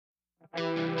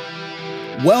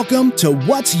Welcome to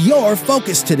What's Your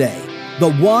Focus Today,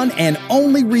 the one and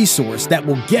only resource that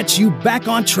will get you back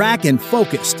on track and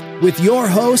focused with your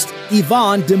host,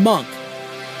 Yvonne DeMonk.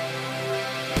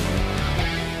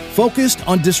 Focused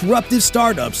on disruptive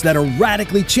startups that are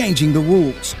radically changing the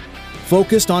rules.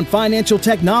 Focused on financial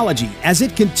technology as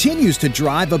it continues to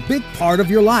drive a big part of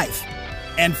your life.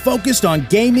 And focused on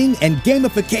gaming and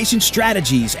gamification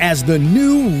strategies as the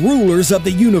new rulers of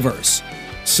the universe.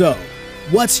 So,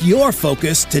 what's your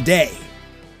focus today?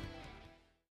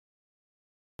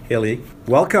 Hilly,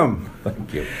 welcome.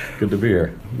 Thank you. Good to be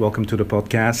here. Welcome to the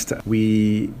podcast.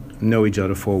 We know each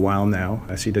other for a while now.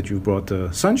 I see that you've brought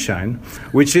the sunshine,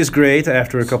 which is great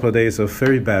after a couple of days of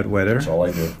very bad weather. That's all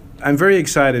I do. I'm very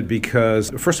excited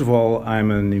because, first of all, I'm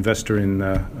an investor in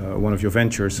one of your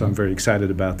ventures, so I'm very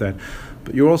excited about that.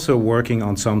 But you're also working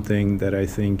on something that I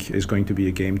think is going to be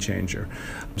a game changer.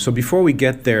 So before we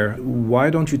get there, why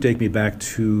don't you take me back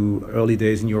to early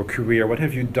days in your career? What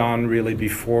have you done really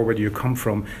before? Where do you come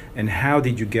from? And how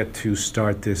did you get to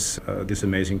start this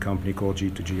amazing company called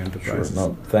G2G Enterprises? Sure.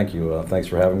 No, thank you. Thanks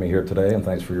for having me here today, and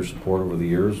thanks for your support over the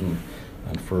years and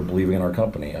for believing in our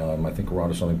company. I think we're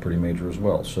onto something pretty major as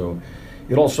well. So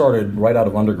it all started right out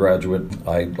of undergraduate.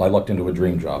 I lucked into a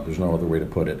dream job. There's no other way to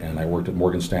put it. And I worked at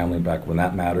Morgan Stanley back when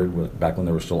that mattered, back when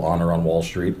there was still honor on Wall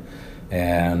Street.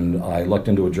 And I lucked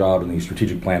into a job in the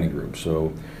strategic planning group.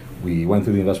 So we went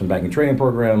through the investment banking training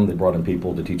program. They brought in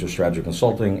people to teach us strategy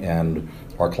consulting, and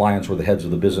our clients were the heads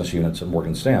of the business units at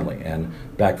Morgan Stanley. And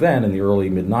back then, in the early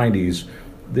mid-90s,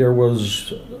 there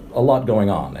was a lot going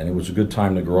on, and it was a good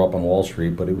time to grow up on Wall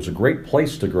Street, but it was a great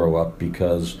place to grow up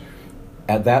because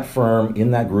at that firm,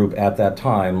 in that group, at that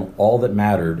time, all that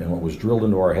mattered and what was drilled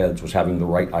into our heads was having the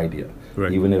right idea.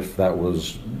 Right. Even if that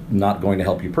was not going to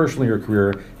help you personally in your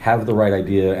career, have the right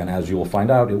idea, and as you will find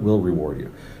out, it will reward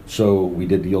you. So we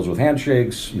did deals with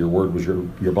handshakes, your word was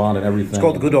your bond and everything. It's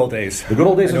called the good old days. The good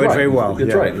old days is right. I know it very well.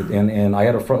 It's right. And I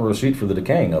had a front row seat for the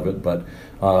decaying of it, but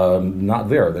not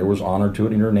there. There was honor to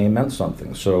it, and your name meant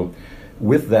something. So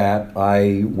with that,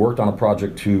 I worked on a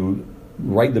project to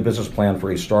write the business plan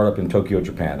for a startup in Tokyo,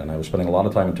 Japan. And I was spending a lot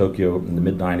of time in Tokyo in the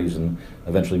mid-90s and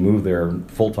eventually moved there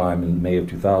full-time in May of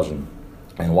 2000.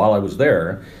 And while I was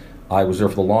there for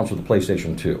the launch of the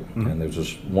PlayStation 2. Mm-hmm. And there's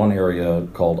this one area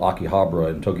called Akihabara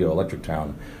in Tokyo Electric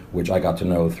Town, which I got to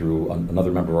know through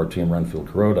another member of our team, Renfield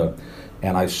Kuroda.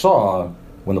 And I saw,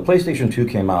 when the PlayStation 2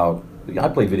 came out, I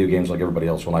played video games like everybody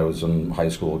else when I was in high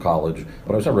school or college,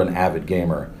 but I was never an avid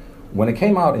gamer. When it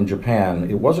came out in Japan,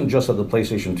 it wasn't just that the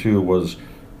PlayStation 2 was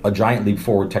a giant leap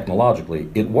forward technologically.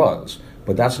 It was,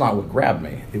 but that's not what grabbed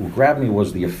me. What grabbed me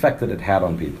was the effect that it had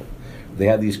on people. They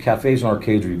had these cafes and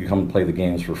arcades where you could come and play the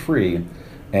games for free,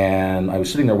 and I was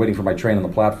sitting there waiting for my train on the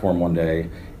platform one day,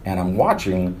 and I'm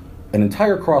watching an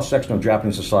entire cross-section of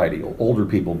Japanese society, older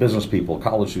people, business people,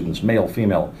 college students, male,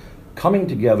 female, coming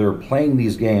together, playing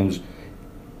these games,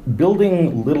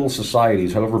 building little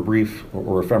societies, however brief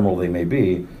or ephemeral they may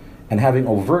be, and having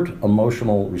overt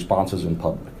emotional responses in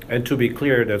public. And to be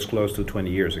clear, that's close to 20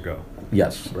 years ago.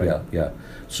 Yes, right? Yeah.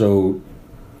 So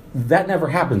that never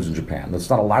happens in Japan. That's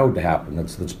not allowed to happen.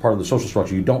 That's part of the social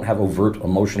structure. You don't have overt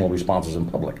emotional responses in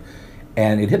public.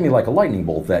 And it hit me like a lightning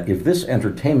bolt that if this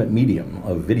entertainment medium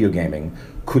of video gaming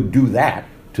could do that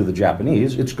to the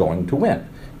Japanese, it's going to win.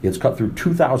 It's cut through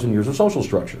 2,000 years of social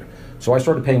structure. So I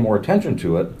started paying more attention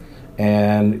to it,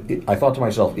 and I thought to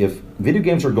myself, if video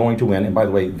games are going to win, and by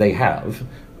the way, they have,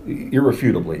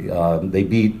 irrefutably, they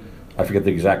beat, I forget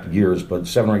the exact years, but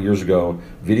 7 or 8 years ago,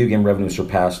 video game revenue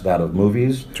surpassed that of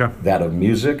movies, sure, that of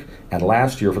music, and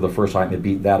last year, for the first time, it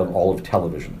beat that of all of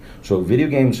television. So video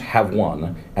games have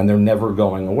won, and they're never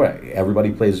going away.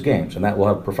 Everybody plays games, and that will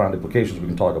have profound implications we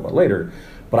can talk about later.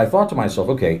 But I thought to myself,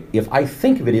 okay, if I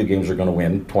think video games are going to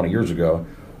win 20 years ago,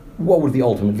 what would the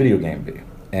ultimate video game be?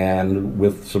 And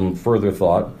with some further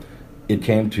thought, it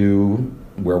came to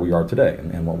where we are today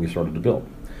and what we started to build.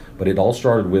 But it all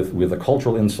started with a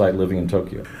cultural insight living in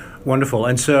Tokyo. Wonderful.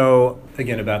 And so,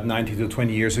 again, about 19 to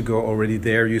 20 years ago, already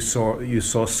there, you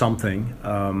saw something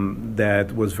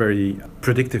that was very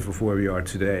predictive of where we are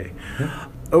today. Yeah.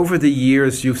 Over the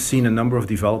years, you've seen a number of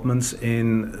developments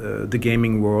in the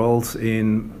gaming world,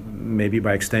 in maybe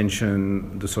by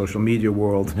extension, the social media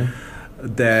world, mm-hmm,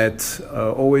 that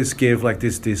always give like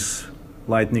this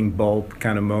lightning bolt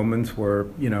kind of moment where,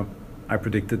 I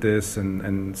predicted this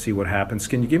and see what happens.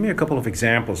 Can you give me a couple of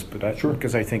examples? Sure.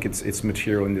 Because I think it's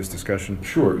material in this discussion.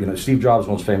 Sure. Steve Jobs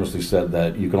once famously said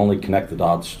that you can only connect the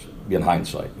dots in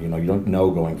hindsight. You don't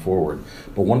know going forward.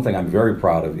 But one thing I'm very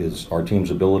proud of is our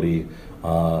team's ability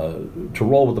to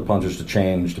roll with the punches, to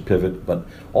change, to pivot, but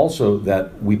also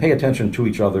that we pay attention to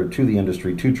each other, to the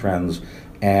industry, to trends,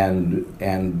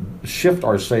 and shift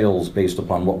our sales based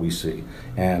upon what we see.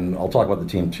 And I'll talk about the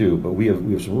team too, but we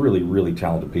have some really, really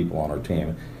talented people on our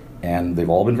team, and they've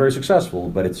all been very successful,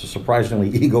 but it's a surprisingly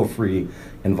ego-free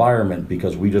environment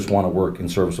because we just want to work in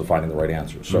service of finding the right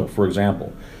answers. So, for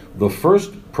example, the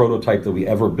first prototype that we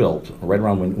ever built, right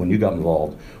around when you got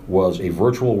involved, was a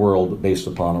virtual world based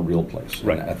upon a real place.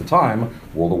 Right. And at the time,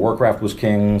 World of Warcraft was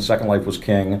king, Second Life was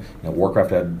king. You know, Warcraft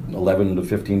had 11 to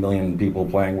 15 million people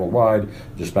playing worldwide,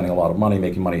 just spending a lot of money,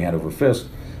 making money hand over fist.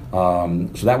 So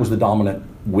that was the dominant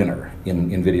winner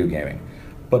in video gaming.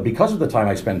 But because of the time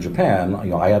I spent in Japan,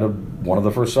 I had one of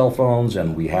the first cell phones,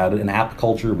 and we had an app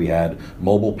culture. We had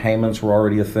mobile payments were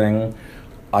already a thing.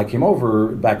 I came over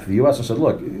back to the U.S. and said,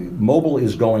 look, mobile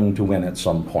is going to win at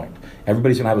some point.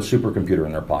 Everybody's going to have a supercomputer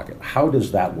in their pocket. How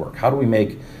does that work? How do we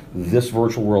make this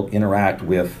virtual world interact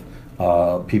with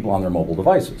people on their mobile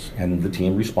devices? And the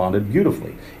team responded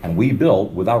beautifully. And we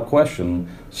built, without question,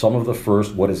 some of the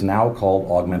first what is now called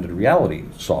augmented reality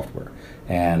software.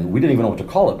 And we didn't even know what to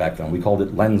call it back then. We called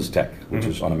it lens tech, which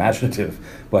is unimaginative,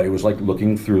 but it was like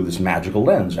looking through this magical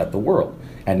lens at the world.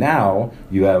 And now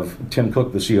you have Tim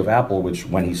Cook, the CEO of Apple, which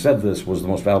when he said this was the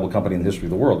most valuable company in the history of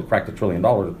the world. It cracked $1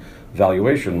 trillion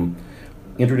valuation,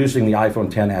 introducing the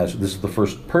iPhone 10 as this is the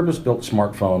first purpose-built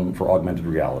smartphone for augmented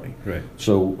reality. Right.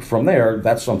 So from there,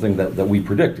 that's something that we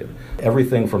predicted.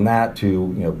 Everything from that to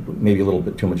maybe a little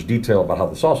bit too much detail about how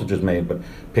the sausage is made, but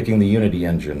picking the Unity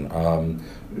engine,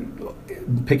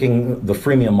 picking the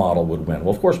freemium model would win.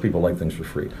 Well, of course people like things for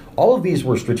free. All of these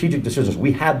were strategic decisions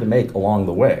we had to make along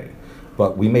the way,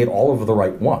 but we made all of the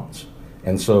right ones.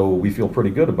 And so we feel pretty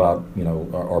good about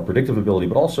our predictive ability,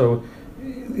 but also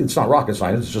it's not rocket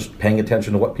science, it's just paying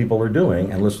attention to what people are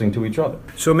doing and listening to each other.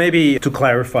 So maybe to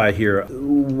clarify here,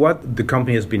 what the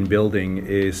company has been building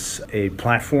is a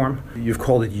platform. You've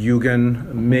called it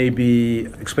Yugen. Maybe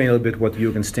explain a little bit what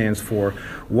Yugen stands for.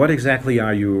 What exactly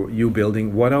are you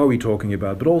building? What are we talking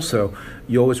about? But also,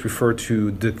 you always refer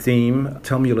to the team.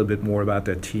 Tell me a little bit more about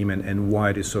that team and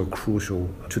why it is so crucial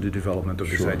to the development of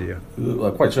this idea.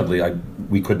 Quite simply,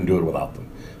 we couldn't do it without them.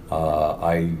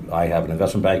 I have an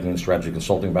investment banking and strategy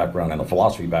consulting background and a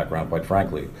philosophy background, quite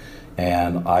frankly.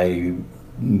 And I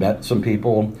met some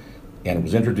people and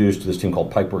was introduced to this team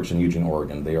called Pipeworks in Eugene,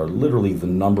 Oregon. They are literally the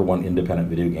 #1 independent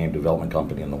video game development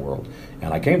company in the world.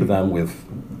 And I came to them with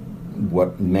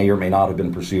what may or may not have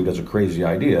been perceived as a crazy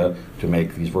idea to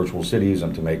make these virtual cities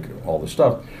and to make all this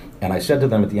stuff. And I said to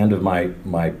them at the end of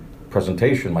my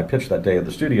presentation, my pitch that day at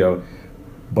the studio,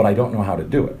 but I don't know how to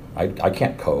do it. I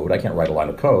can't code. I can't write a line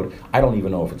of code. I don't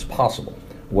even know if it's possible.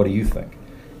 What do you think?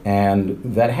 And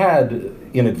that had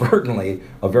inadvertently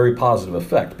a very positive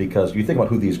effect, because you think about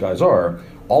who these guys are,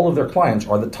 all of their clients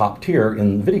are the top tier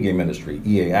in the video game industry,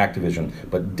 EA, Activision,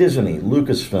 but Disney,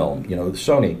 Lucasfilm,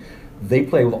 Sony, they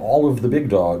play with all of the big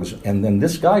dogs, and then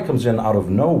this guy comes in out of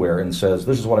nowhere and says,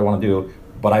 this is what I want to do,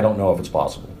 but I don't know if it's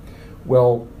possible.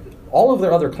 Well, all of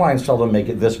their other clients tell them, make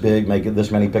it this big, make it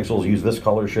this many pixels, use this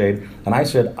color shade. And I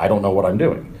said, I don't know what I'm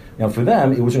doing. Now, for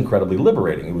them, it was incredibly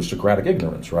liberating. It was Socratic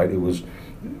ignorance, right? It was,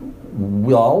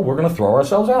 well, we're going to throw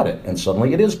ourselves at it. And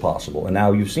suddenly it is possible. And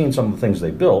now you've seen some of the things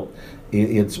they built.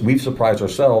 We've surprised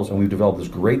ourselves, and we've developed this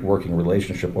great working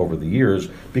relationship over the years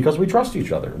because we trust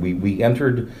each other. We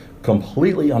entered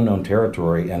completely unknown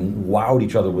territory and wowed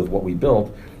each other with what we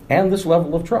built and this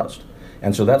level of trust.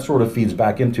 And so that sort of feeds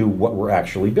back into what we're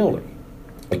actually building.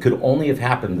 It could only have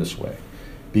happened this way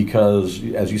because,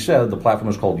 as you said, the platform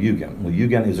is called Yugen. Well,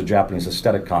 Yugen is a Japanese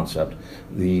aesthetic concept.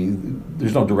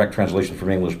 There's no direct translation from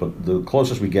English, but the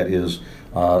closest we get is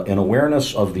an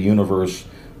awareness of the universe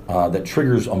that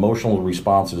triggers emotional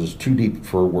responses too deep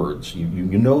for words. You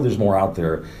know there's more out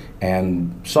there,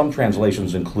 and some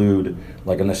translations include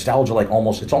like a nostalgia,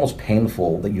 it's almost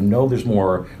painful that there's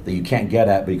more that you can't get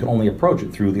at, but you can only approach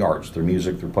it through the arts, through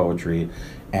music, through poetry,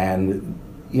 and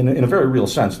in a very real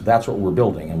sense, that's what we're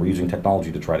building, and we're using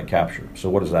technology to try to capture. So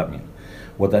what does that mean?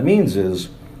 What that means is,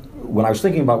 when I was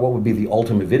thinking about what would be the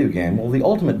ultimate video game, well, the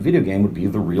ultimate video game would be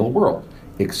the real world,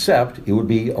 except it would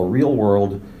be a real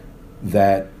world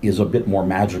that is a bit more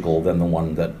magical than the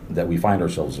one that we find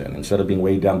ourselves in. Instead of being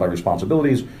weighed down by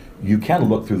responsibilities, you can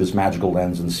look through this magical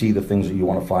lens and see the things that you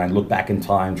want to find, look back in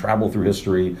time, travel through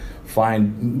history,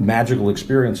 find magical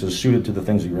experiences suited to the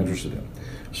things that you're interested in.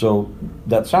 So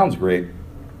that sounds great,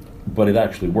 but it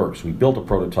actually works. We built a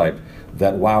prototype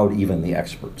that wowed even the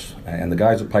experts. And the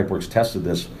guys at Pipeworks tested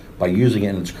this by using it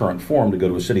in its current form to go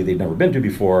to a city they'd never been to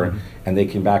before, and they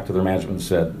came back to their management and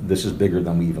said, this is bigger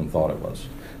than we even thought it was.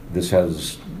 This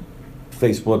has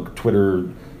Facebook, Twitter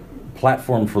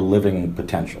platform for living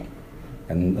potential.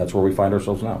 And that's where we find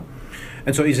ourselves now.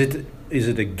 And so is it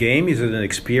a game? Is it an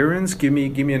experience? Give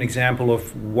me an example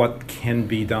of what can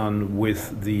be done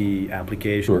with the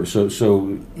application. Sure.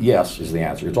 So yes is the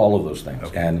answer. It's all of those things.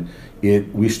 Okay.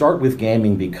 And we start with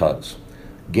gaming because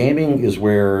gaming is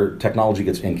where technology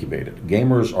gets incubated.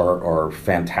 Gamers are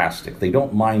fantastic. They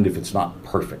don't mind if it's not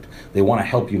perfect. They want to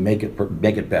help you make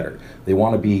it better. They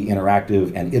want to be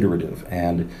interactive and iterative.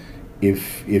 And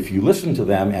if you listen to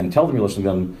them and tell them you listen to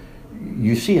them,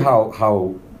 you see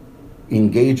how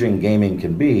engaging gaming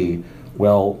can be.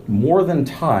 Well, more than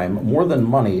time, more than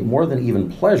money, more than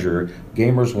even pleasure,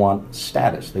 gamers want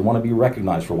status. They want to be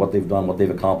recognized for what they've done, what they've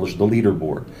accomplished, the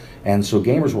leaderboard. And so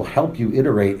gamers will help you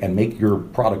iterate and make your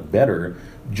product better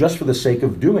just for the sake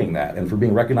of doing that and for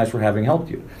being recognized for having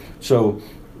helped you. So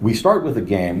we start with a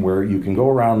game where you can go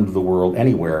around the world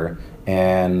anywhere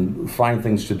and find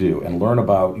things to do and learn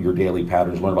about your daily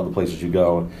patterns, learn about the places you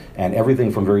go, and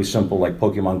everything from very simple like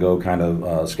Pokemon Go kind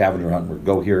of scavenger hunt, where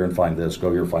go here and find this,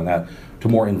 go here and find that, to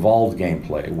more involved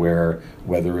gameplay where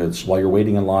whether it's while you're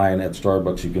waiting in line at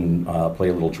Starbucks, you can play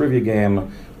a little trivia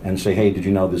game and say, hey, did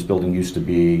you know this building used to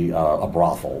be a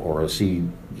brothel or a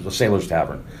sailor's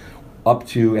tavern, up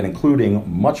to and including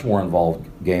much more involved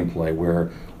gameplay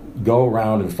where go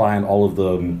around and find all of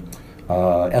the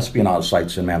espionage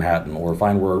sites in Manhattan, or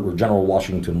find where General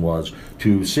Washington was,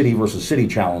 to city versus city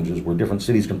challenges where different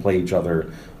cities can play each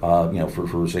other,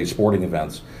 for say sporting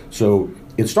events. So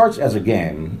it starts as a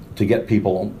game to get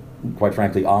people, quite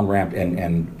frankly, on-ramped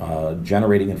and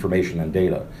generating information and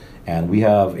data. And we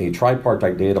have a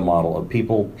tripartite data model of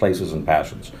people, places, and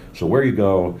passions. So where you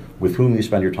go, with whom you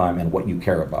spend your time, and what you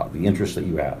care about, the interests that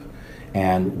you have.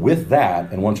 And with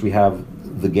that, and once we have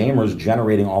the gamers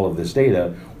generating all of this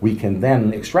data, we can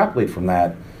then extrapolate from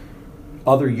that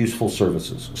other useful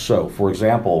services. So, for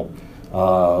example,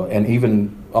 and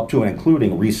even up to and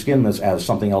including reskin this as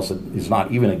something else that is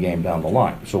not even a game down the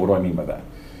line. So what do I mean by that?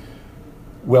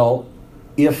 Well,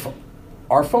 if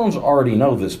our phones already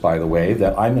know this, by the way,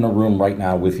 that I'm in a room right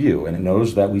now with you, and it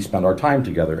knows that we spend our time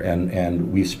together,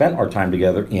 and we spent our time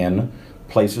together in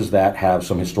places that have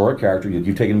some historic character.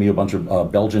 You've taken me a bunch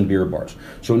of Belgian beer bars.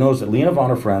 So it knows that Lee and Yvonne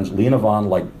are friends. Lee and Yvonne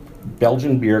like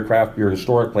Belgian beer, craft beer,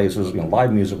 historic places,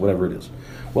 live music, whatever it is.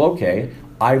 Well, okay,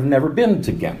 I've never been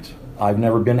to Ghent. I've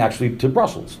never been actually to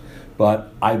Brussels,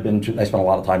 but I spent a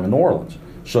lot of time in New Orleans.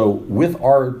 So with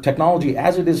our technology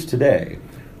as it is today,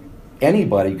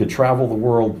 anybody could travel the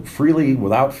world freely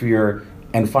without fear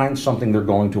and find something they're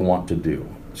going to want to do.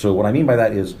 So what I mean by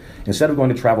that is, instead of going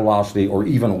to Travelocity, or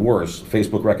even worse,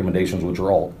 Facebook recommendations, which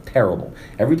are all terrible.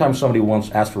 Every time somebody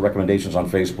asks for recommendations on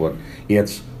Facebook,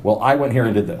 it's, well, I went here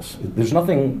and did this. There's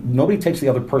nothing, nobody takes the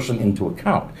other person into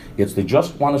account. It's they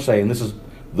just want to say, and this is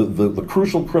the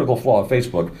crucial, critical flaw of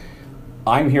Facebook,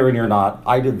 I'm here and you're not,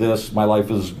 I did this, my life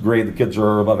is great, the kids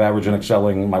are above average and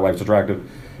excelling, my wife's attractive.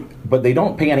 But they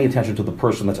don't pay any attention to the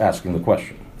person that's asking the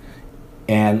question.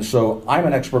 And so I'm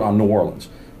an expert on New Orleans.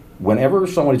 Whenever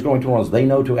somebody's going to New Orleans, they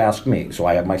know to ask me. So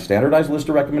I have my standardized list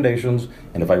of recommendations,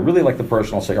 and if I really like the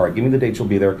person, I'll say, all right, give me the dates you'll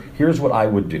be there. Here's what I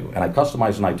would do. And I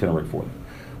customize an itinerary for them.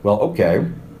 Well, okay,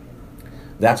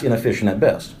 that's inefficient at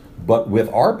best. But with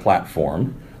our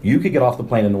platform, you could get off the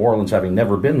plane in New Orleans having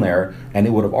never been there, and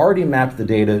it would have already mapped the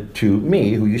data to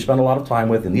me, who you spend a lot of time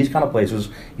with in these kind of places.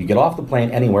 You get off the plane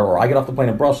anywhere, or I get off the plane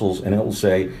in Brussels, and it will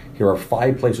say, here are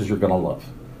 5 places you're going to love.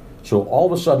 So all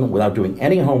of a sudden, without doing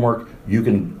any homework, you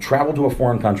can travel to a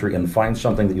foreign country and find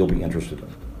something that you'll be interested in.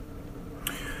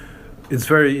 It's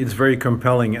very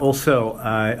compelling. Also,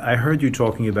 I heard you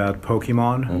talking about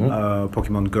Pokemon,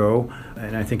 Pokemon Go,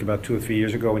 and I think about 2 or 3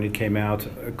 years ago when it came out,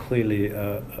 clearly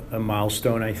a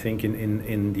milestone, I think,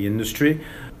 in the industry.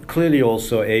 Clearly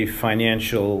also a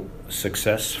financial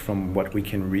success from what we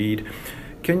can read.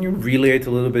 Can you relate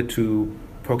a little bit to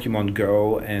Pokemon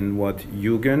Go and what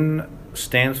Yugen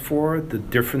stands for, the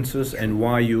differences, and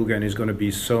why Yugen is going to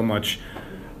be so much,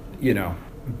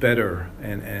 better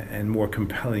and more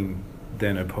compelling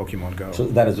than a Pokemon Go? So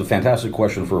that is a fantastic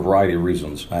question for a variety of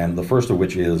reasons, and the first of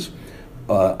which is,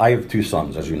 I have 2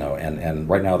 sons, as you know, and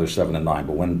right now they're 7 and 9,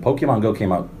 but when Pokemon Go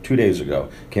came out 2 days ago,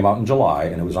 came out in July,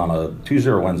 and it was on a Tuesday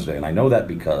or Wednesday, and I know that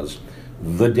because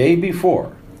the day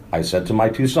before, I said to my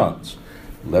 2 sons,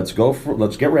 let's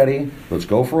get ready, let's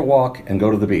go for a walk and go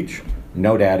to the beach.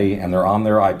 No, Daddy, and they're on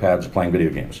their iPads playing video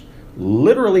games.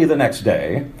 Literally the next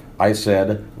day, I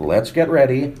said, let's get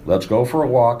ready, let's go for a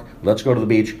walk, let's go to the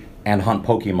beach and hunt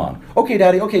Pokemon. Okay,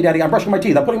 Daddy, I'm brushing my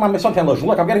teeth, I'm putting on my suntan lotion,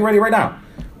 look, I'm getting ready right now.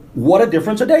 What a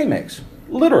difference a day makes,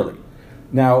 literally.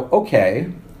 Now,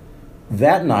 okay,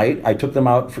 That night, I took them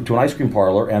out to an ice cream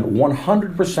parlor, and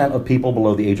 100% of people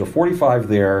below the age of 45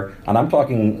 there, and I'm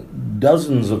talking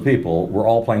dozens of people, were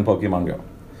all playing Pokemon Go.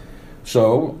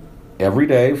 So every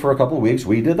day for a couple of weeks,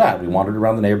 we did that. We wandered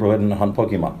around the neighborhood and hunt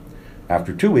Pokemon.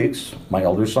 After 2 weeks, my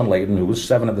elder son, Leighton, who was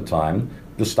 7 at the time,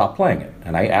 just stopped playing it.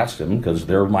 And I asked him, because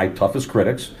they're my toughest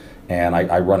critics, and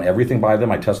I run everything by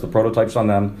them, I test the prototypes on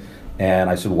them, and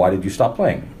I said, why did you stop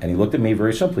playing? And he looked at me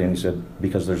very simply and he said,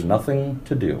 because there's nothing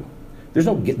to do.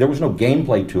 There was no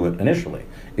gameplay to it initially.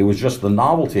 It was just the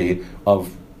novelty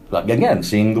of, again,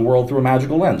 seeing the world through a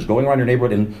magical lens, going around your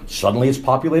neighborhood and suddenly it's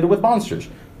populated with monsters.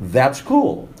 That's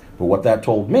cool. But what that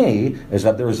told me is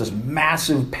that there is this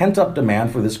massive pent-up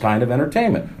demand for this kind of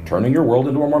entertainment, turning your world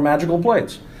into a more magical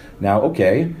place. Now,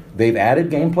 okay, they've added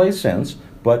gameplay since,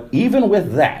 but even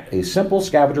with that, a simple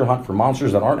scavenger hunt for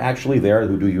monsters that aren't actually there,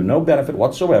 who do you no benefit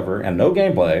whatsoever, and no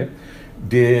gameplay,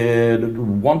 did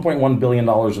 $1.1 billion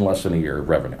in less than a year of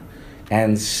revenue.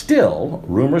 And still,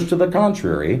 rumors to the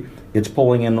contrary, it's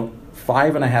pulling in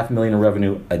 $5.5 million in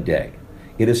revenue a day.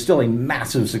 It is still a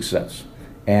massive success.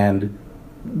 And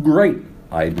great.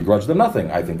 I begrudge them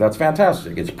nothing. I think that's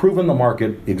fantastic. It's proven the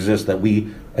market exists that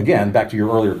we, again, back to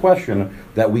your earlier question,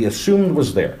 that we assumed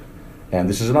was there. And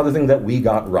this is another thing that we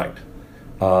got right.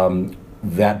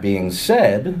 That being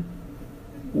said,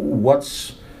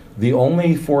 what's the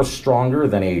only force stronger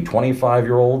than a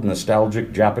 25-year-old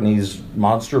nostalgic Japanese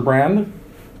monster brand?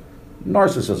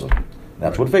 Narcissism.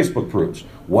 That's what Facebook proves.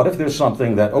 What if there's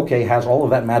something that, okay, has all of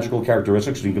that magical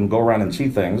characteristics, so you can go around and see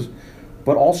things,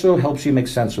 but also helps you make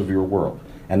sense of your world?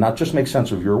 And not just make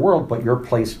sense of your world, but your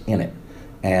place in it.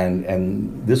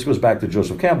 And this goes back to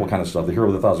Joseph Campbell kind of stuff, the hero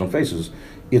with 1,000 faces.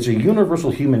 It's a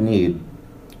universal human need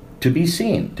to be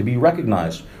seen, to be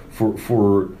recognized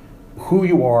for who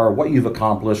you are, what you've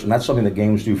accomplished, and that's something that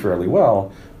games do fairly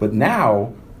well. But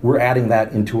now we're adding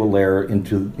that into a layer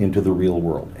into the real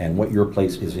world and what your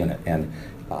place is in it. And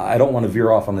I don't want to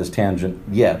veer off on this tangent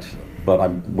yet, but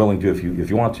I'm willing to if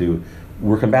you want to.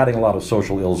 We're combating a lot of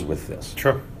social ills with this.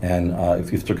 Sure. And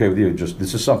if it's okay with you, just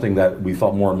this is something that we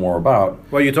thought more and more about.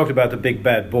 Well, you talked about the big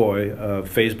bad boy,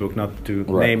 Facebook, not to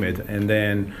name it, and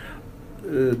then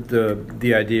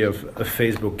the idea of a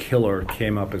Facebook killer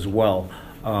came up as well.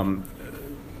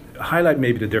 Highlight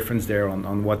maybe the difference there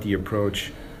on what the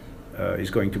approach is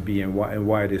going to be and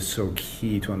why it is so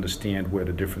key to understand where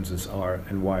the differences are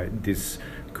and why this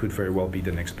could very well be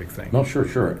the next big thing. No,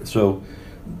 sure. So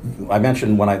I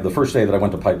mentioned the first day that I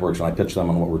went to Pipeworks and I pitched them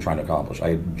on what we're trying to accomplish. I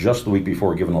had just the week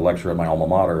before given a lecture at my alma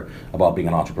mater about being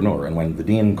an entrepreneur. And when the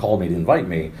dean called me to invite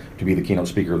me to be the keynote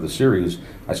speaker of the series,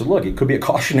 I said, look, it could be a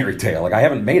cautionary tale. Like, I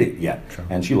haven't made it yet. Sure.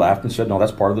 And she laughed and said, no,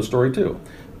 that's part of the story too.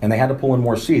 And they had to pull in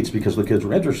more seats because the kids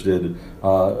were interested.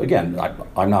 Again,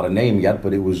 I'm not a name yet,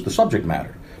 but it was the subject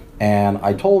matter. And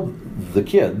I told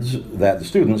the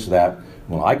students that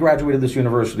when I graduated this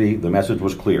university, the message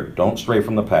was clear. Don't stray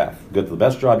from the path. Get the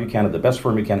best job you can at the best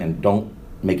firm you can, and don't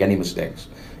make any mistakes.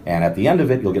 And at the end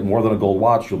of it, you'll get more than a gold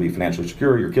watch. You'll be financially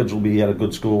secure. Your kids will be at a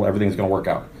good school. Everything's going to work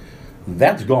out.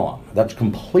 That's gone. That's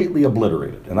completely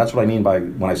obliterated. And that's what I mean by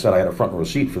when I said I had a front row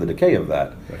seat for the decay of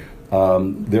that. Right.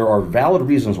 There are valid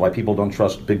reasons why people don't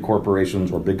trust big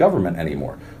corporations or big government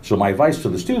anymore. So my advice to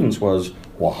the students was,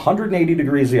 180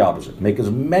 degrees the opposite. Make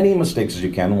as many mistakes as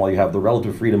you can while you have the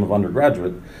relative freedom of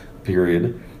undergraduate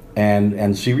period,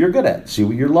 and see what you're good at, see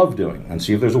what you love doing, and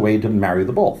see if there's a way to marry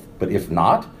the both. But if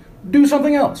not, do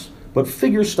something else. But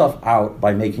figure stuff out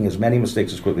by making as many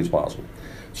mistakes as quickly as possible.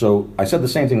 So I said the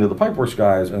same thing to the Pipeworks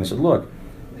guys, and I said, look,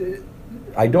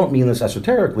 I don't mean this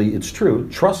esoterically, it's true,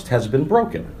 trust has been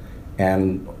broken.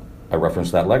 And I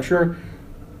referenced that lecture,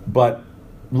 but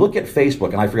look at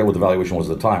Facebook, and I forget what the valuation was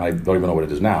at the time, I don't even know what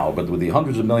it is now, but with the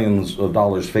hundreds of millions of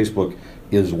dollars Facebook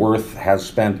is worth, has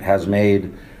spent, has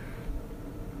made,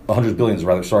 hundreds of billions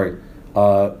rather, sorry,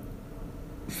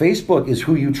 Facebook is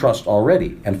who you trust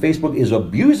already, and Facebook is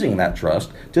abusing that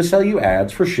trust to sell you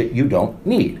ads for shit you don't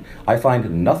need. I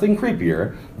find nothing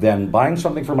creepier than buying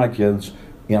something for my kids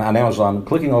on Amazon,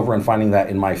 clicking over and finding that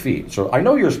in my feed. So I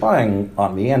know you're spying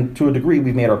on me, and to a degree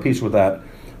we've made our peace with that,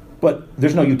 but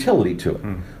there's no utility to it.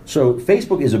 So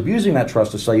Facebook is abusing that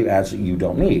trust to sell you ads that you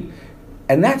don't need.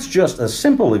 And that's just a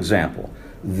simple example.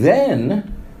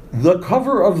 Then the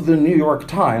cover of the New York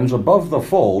Times above the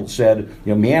fold said,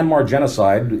 Myanmar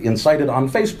genocide incited on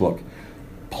Facebook.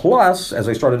 Plus, as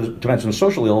I started to mention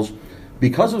social ills,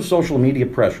 because of social media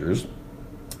pressures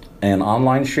and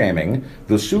online shaming,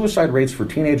 the suicide rates for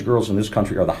teenage girls in this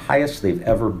country are the highest they've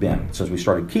ever been since we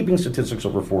started keeping statistics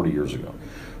over 40 years ago.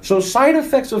 So side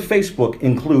effects of Facebook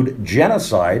include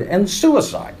genocide and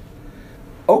suicide.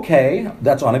 Okay,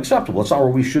 that's unacceptable. It's not where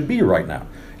we should be right now.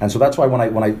 And so that's why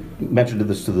when I mentioned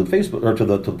this to the Facebook or to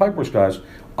the Pipeworks guys,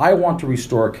 I want to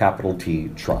restore capital T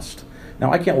trust.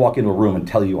 Now, I can't walk into a room and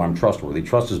tell you I'm trustworthy.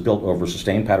 Trust is built over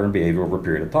sustained pattern behavior over a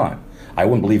period of time. I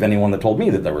wouldn't believe anyone that told me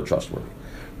that they were trustworthy.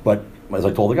 But as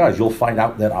I told the guys, you'll find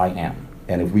out that I am.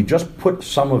 And if we just put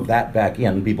some of that back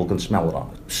in, people can smell it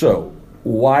on it. So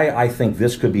why I think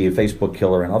this could be a Facebook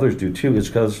killer, and others do too, is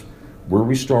because we're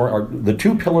restoring the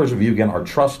two pillars of YouGen are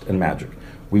trust and magic.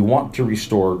 We want to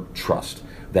restore trust,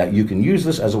 that you can use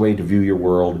this as a way to view your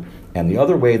world. And the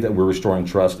other way that we're restoring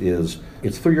trust is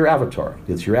it's through your avatar.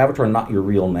 It's your avatar, not your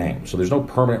real name. So there's no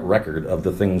permanent record of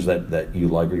the things that you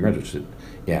like or you're interested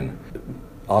in.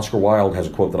 Oscar Wilde has a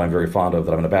quote that I'm very fond of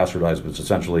that I'm going to bastardize, but it's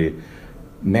essentially,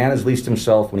 man is least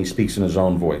himself when he speaks in his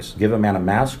own voice. Give a man a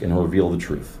mask and he'll reveal the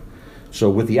truth. So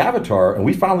with the avatar, and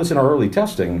we found this in our early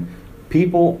testing,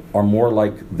 people are more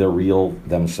like their real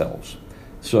themselves.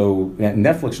 So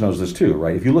Netflix knows this too,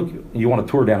 right? If you look, you want to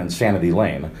tour down Insanity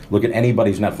Lane, look at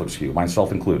anybody's Netflix queue,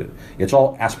 myself included. It's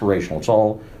all aspirational. It's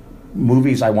all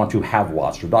movies I want to have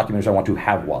watched or documentaries I want to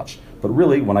have watched. But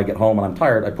really, when I get home and I'm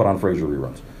tired, I put on Frasier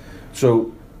reruns.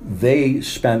 So they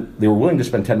were willing to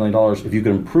spend $10 million if you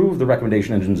could improve the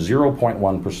recommendation engine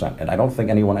 0.1%, and I don't think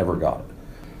anyone ever got it.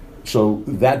 So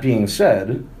that being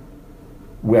said,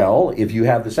 well, if you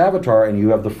have this avatar and you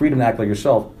have the freedom to act like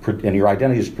yourself, and your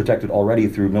identity is protected already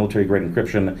through military-grade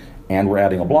encryption, and we're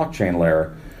adding a blockchain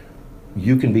layer,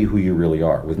 you can be who you really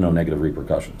are with no negative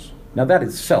repercussions. Now that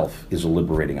itself is a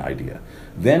liberating idea.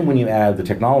 Then when you add the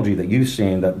technology that you've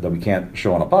seen that we can't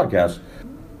show on a podcast,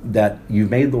 that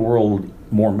you've made the world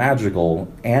more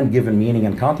magical and given meaning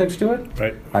and context to it,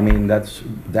 right? I mean, that's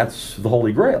the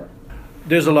holy grail.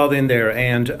 There's a lot in there,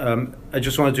 and I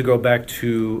just wanted to go back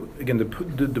to, again, the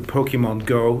Pokemon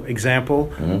Go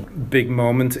example. Mm-hmm. Big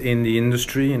moment in the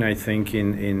industry, and I think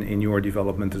in your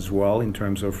development as well, in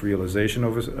terms of realization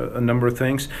of a number of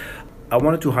things. I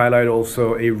wanted to highlight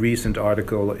also a recent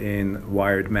article in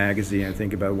Wired magazine, I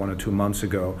think about 1 or 2 months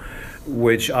ago,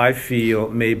 which I feel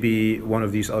may be one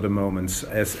of these other moments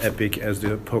as epic as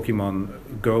the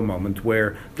Pokemon Go moment,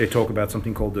 where they talk about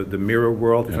something called the mirror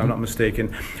world, if I'm not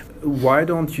mistaken. Why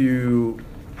don't you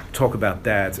talk about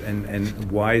that,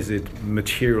 and why is it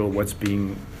material what's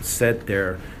being said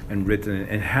there and written,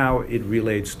 and how it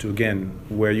relates to, again,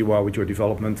 where you are with your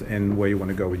development and where you want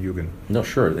to go with YouGen? No,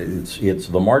 sure. It's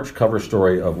the March cover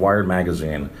story of Wired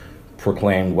magazine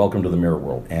proclaimed "Welcome to the Mirror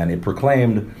World," and it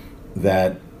proclaimed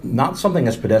that not something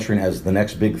as pedestrian as the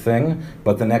next big thing,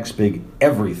 but the next big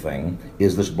everything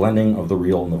is this blending of the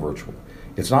real and the virtual.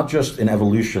 It's not just an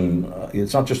evolution,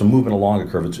 it's not just a movement along a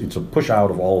curve, it's a push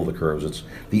out of all of the curves. It's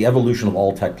the evolution of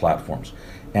all tech platforms.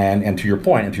 And to your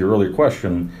point, and to your earlier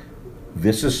question,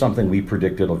 this is something we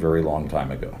predicted a very long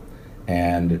time ago.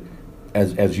 And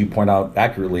as you point out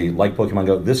accurately, like Pokemon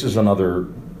Go, this is another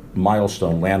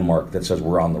milestone, landmark that says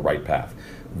we're on the right path.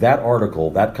 That article,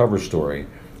 that cover story,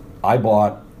 I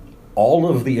bought all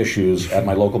of the issues at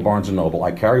my local Barnes & Noble.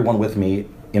 I carry one with me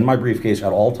in my briefcase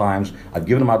at all times. I've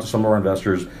given them out to some of our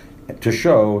investors to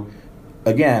show,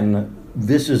 again,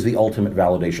 this is the ultimate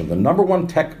validation. The #1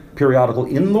 tech periodical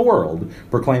in the world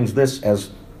proclaims this as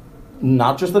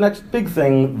not just the next big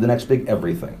thing, the next big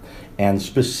everything. And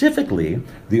specifically,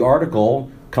 the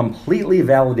article completely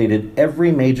validated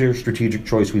every major strategic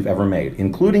choice we've ever made,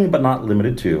 including but not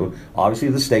limited to, obviously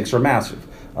the stakes are massive.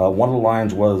 One of the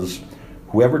lines was,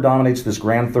 whoever dominates this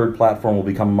grand third platform will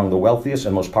become among the wealthiest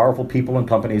and most powerful people and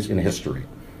companies in history.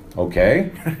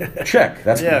 Okay, check.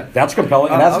 That's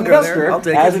compelling. And as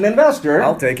an investor,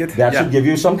 I'll take it. That should give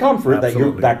you some comfort that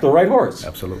you're back the right horse.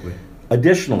 Absolutely.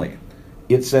 Additionally,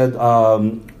 it said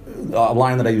a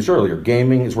line that I used earlier: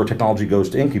 gaming is where technology goes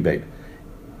to incubate.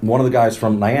 One of the guys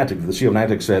from Niantic, the CEO of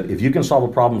Niantic, said, if you can solve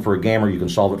a problem for a gamer, you can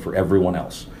solve it for everyone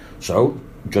else. So,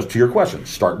 just to your question,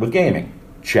 start with gaming.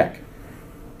 Check.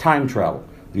 Time travel.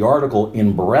 The article,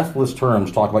 in breathless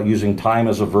terms, talked about using time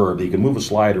as a verb. You can move a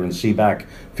slider and see back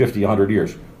 50, 100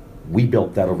 years. We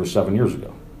built that over 7 years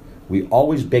ago. We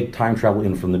always baked time travel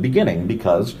in from the beginning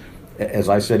because, as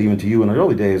I said even to you in the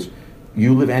early days,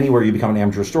 you live anywhere, you become an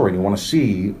amateur historian. You want to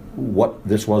see what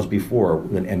this was before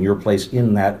and your place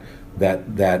in the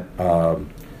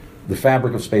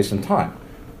fabric of space and time.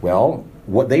 Well,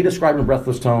 what they describe in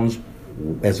breathless tones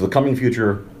as the coming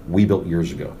future, we built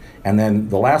years ago. And then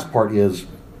the last part is,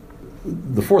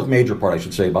 the fourth major part, I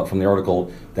should say, about from the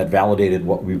article that validated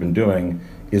what we've been doing,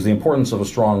 is the importance of a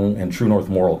strong and true north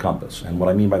moral compass. And what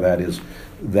I mean by that is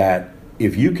that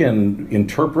if you can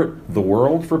interpret the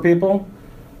world for people,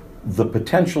 the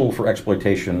potential for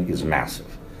exploitation is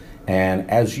massive. And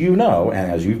as you know,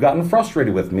 and as you've gotten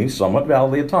frustrated with me, somewhat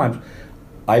validly at times,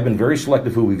 I've been very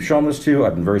selective who we've shown this to.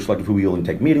 I've been very selective who we will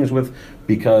take meetings with,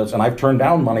 and I've turned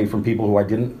down money from people who I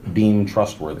didn't deem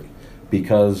trustworthy,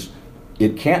 because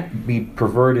it can't be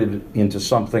perverted into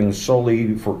something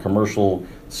solely for commercial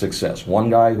success.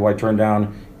 One guy who I turned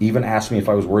down even asked me if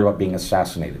I was worried about being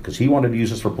assassinated, because he wanted to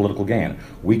use this for political gain.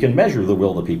 We can measure the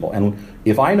will of the people, and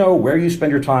if I know where you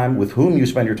spend your time, with whom you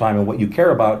spend your time, and what you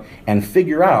care about, and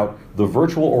figure out the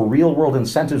virtual or real world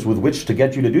incentives with which to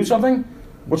get you to do something,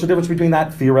 what's the difference between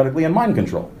that theoretically and mind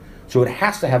control? So it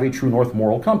has to have a true north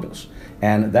moral compass.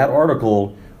 And that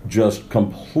article just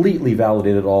completely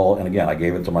validated all. And again, I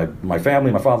gave it to my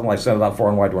family, my father-in-law, I sent it out far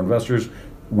and wide to our investors.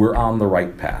 We're on the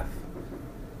right path.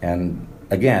 And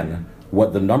again,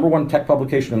 what the #1 tech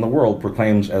publication in the world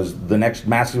proclaims as the next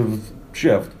massive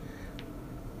shift,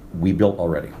 we built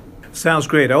already. Sounds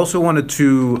great. I also wanted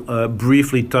to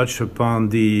briefly touch upon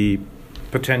the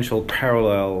potential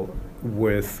parallel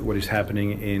with what is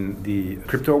happening in the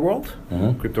crypto world,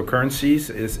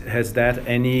 cryptocurrencies. Has that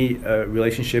any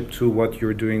relationship to what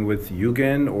you're doing with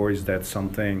Yugen, or is that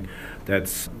something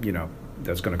that's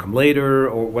that's going to come later,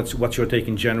 or what's your take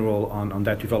in general on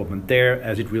that development there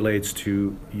as it relates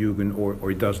to Yugen, or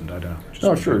it doesn't? I don't know.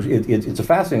 No, sure. It's a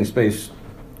fascinating space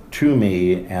to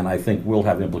me, and I think will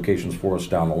have implications for us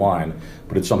down the line.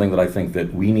 But it's something that I think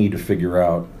that we need to figure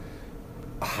out.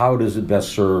 How does it best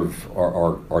serve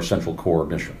our central core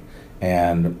mission?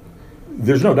 And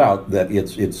there's no doubt that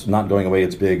it's not going away,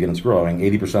 it's big and it's growing.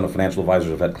 80% of financial advisors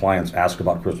have had clients ask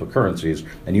about cryptocurrencies,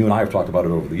 and you and I have talked about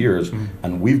it over the years,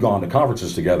 and we've gone to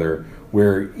conferences together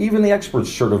where even the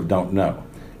experts sort of don't know.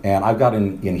 And I've got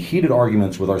in heated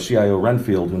arguments with our CIO,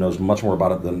 Renfield, who knows much more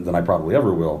about it than I probably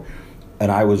ever will.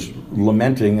 And I was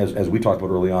lamenting, as we talked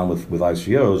about early on with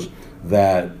ICOs,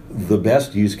 that the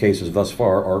best use cases thus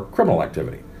far are criminal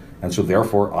activity. And so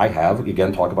therefore I have,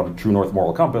 again, talk about a true north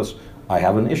moral compass, I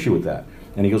have an issue with that.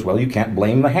 And he goes, well, you can't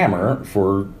blame the hammer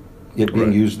for it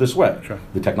being used this way. Sure.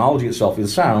 The technology itself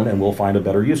is sound, and we'll find a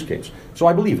better use case. So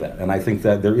I believe that, and I think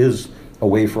that there is a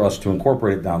way for us to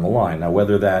incorporate it down the line. Now,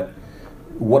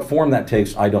 what form that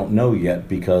takes, I don't know yet,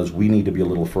 because we need to be a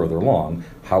little further along.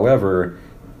 However,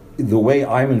 the way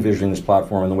I'm envisioning this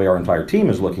platform and the way our entire team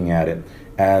is looking at it,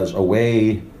 as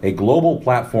a global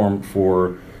platform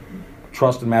for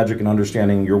trust and magic and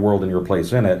understanding your world and your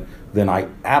place in it, then I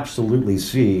absolutely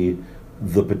see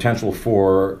the potential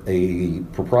for a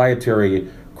proprietary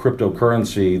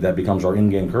cryptocurrency that becomes our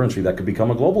in-game currency that could become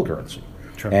a global currency.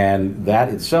 Sure. And that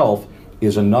itself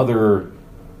is another,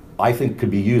 I think,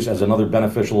 could be used as another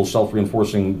beneficial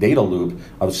self-reinforcing data loop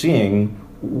of seeing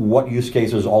what use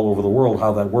cases all over the world,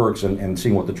 how that works, and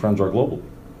seeing what the trends are globally.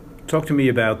 Talk to me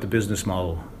about the business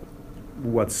model.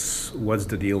 What's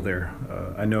the deal there?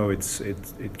 I know it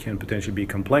can potentially be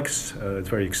complex. It's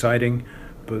very exciting,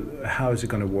 but how is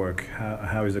it going to work?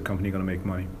 How is the company going to make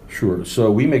money? Sure.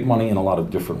 So we make money in a lot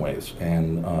of different ways,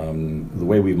 and the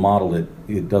way we've modeled it,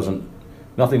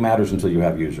 nothing matters until you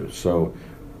have users. So,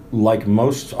 like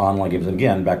most online games, and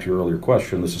again, back to your earlier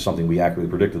question, this is something we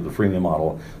accurately predicted, the freemium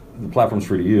model. The platform's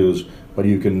free to use, but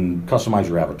you can customize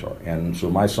your avatar. And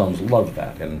so my sons love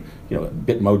that. And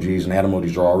Bitmojis and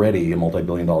Animojis are already a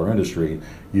multi-billion-dollar industry.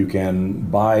 You can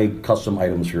buy custom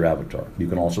items for your avatar. You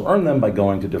can also earn them by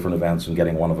going to different events and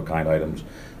getting one-of-a-kind items.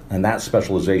 And that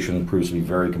specialization proves to be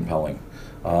very compelling.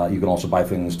 You can also buy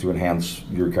things to enhance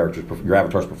your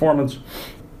avatar's performance.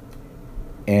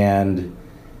 And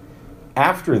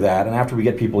after that, and after we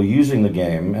get people using the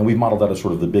game, and we've modeled that as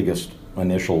sort of the biggest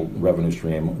initial revenue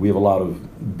stream, we have a lot of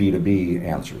B2B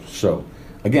answers. So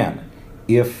again,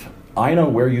 if I know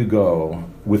where you go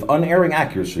with unerring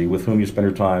accuracy, with whom you spend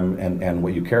your time and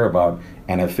what you care about,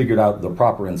 and have figured out the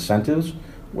proper incentives,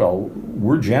 well,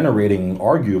 we're generating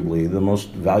arguably the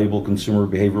most valuable consumer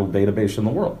behavioral database in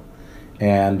the world,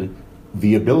 and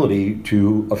the ability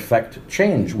to affect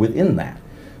change within that.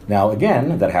 Now,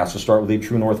 again, that has to start with a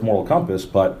true north moral compass,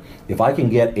 but if I can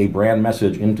get a brand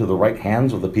message into the right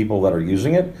hands of the people that are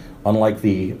using it, unlike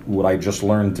what I just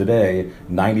learned today,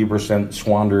 90%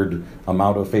 squandered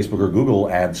amount of Facebook or Google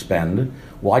ad spend,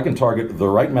 well, I can target the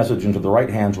right message into the right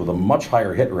hands with a much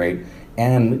higher hit rate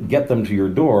and get them to your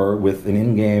door with an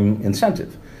in-game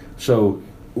incentive. So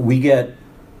we get,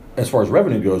 as far as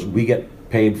revenue goes, we get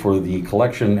paid for the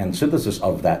collection and synthesis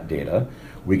of that data.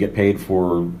 We get paid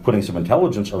for putting some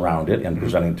intelligence around it and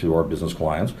presenting to our business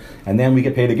clients. And then we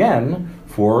get paid again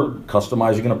for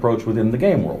customizing an approach within the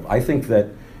game world. I think that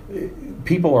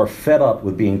people are fed up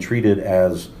with being treated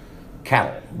as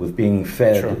cattle, with being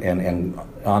fed Sure. and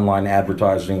online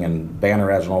advertising and banner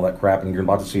ads and all that crap. And you're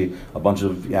about to see a bunch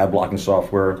of ad blocking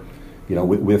software.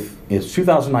 It's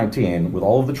 2019, with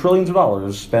all of the trillions of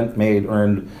dollars spent, made,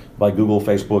 earned by Google,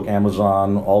 Facebook,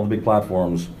 Amazon, all the big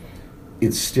platforms,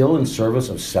 it's still in service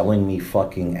of selling me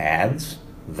fucking ads.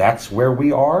 That's where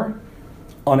we are.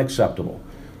 Unacceptable.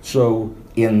 So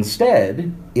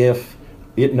instead, if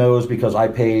it knows because I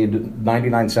paid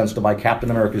 99 cents to buy Captain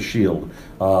America's shield,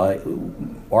 our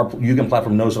Yugen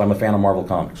platform knows that I'm a fan of Marvel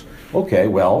Comics. Okay,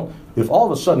 well, if all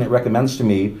of a sudden it recommends to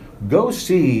me, go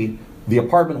see the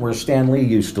apartment where Stan Lee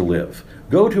used to live.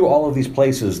 Go to all of these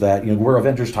places that, where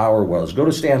Avengers Tower was. Go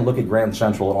to Stan, look at Grand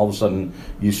Central, and all of a sudden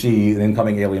you see an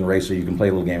incoming alien race so you can play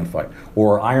a little game and fight.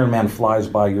 Or Iron Man flies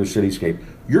by your cityscape.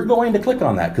 You're going to click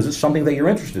on that because it's something that you're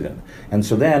interested in. And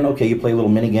so then, okay, you play a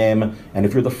little mini game, and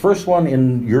if you're the first one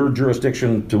in your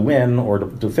jurisdiction to win or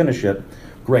to finish it,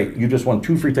 great. You just won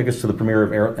 2 free tickets to the premiere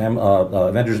of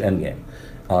Avengers Endgame.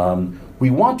 We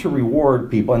want to reward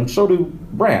people, and so do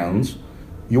brands.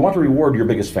 You want to reward your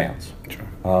biggest fans. Sure.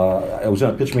 I was in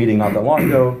a pitch meeting not that long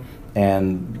ago,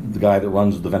 and the guy that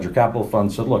runs the venture capital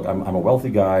fund said, look, I'm a wealthy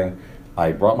guy.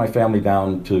 I brought my family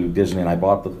down to Disney, and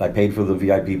I paid for the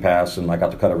VIP pass, and I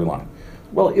got to cut every line.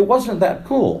 Well, it wasn't that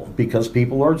cool, because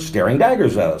people are staring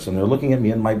daggers at us, and they're looking at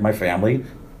me and my family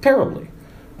terribly.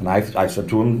 And I said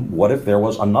to him, what if there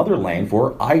was another lane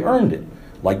for I earned it?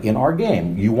 Like in our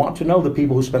game, you want to know the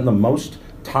people who spend the most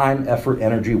time, effort,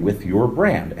 energy with your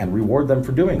brand and reward them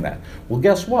for doing that. Well,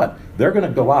 guess what? They're going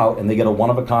to go out and they get a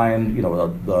one-of-a-kind,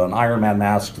 an Iron Man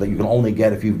mask that you can only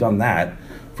get if you've done that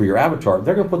for your avatar.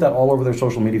 They're going to put that all over their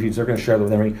social media feeds. They're going to share that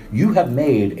with everybody. You have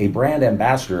made a brand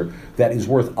ambassador that is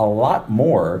worth a lot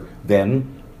more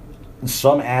than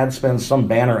some ad spend, some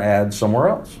banner ad somewhere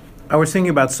else. I was thinking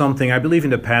about something. I believe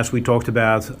in the past we talked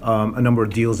about a number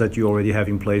of deals that you already have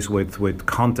in place with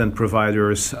content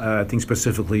providers. I think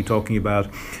specifically talking about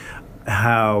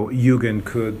how Yugen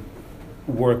could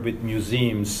work with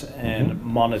museums and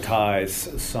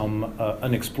monetize some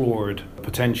unexplored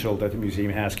potential that the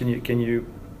museum has. Can you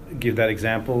give that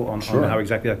example on how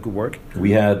exactly that could work?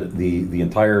 We had the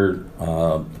entire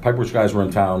Pipeworks guys were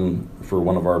in town for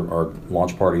one of our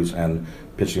launch parties and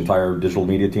pitched the entire digital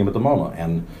media team at the MoMA.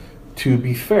 And to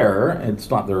be fair, it's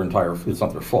not their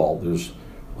fault. There's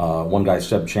one guy,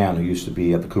 Seb Chan, who used to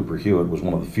be at the Cooper Hewitt, was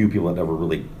one of the few people that ever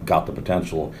really got the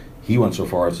potential. He went so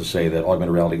far as to say that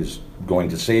augmented reality is going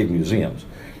to save museums.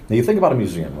 Now you think about a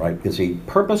museum, right? It's a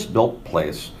purpose-built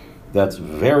place that's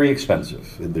very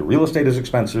expensive. The real estate is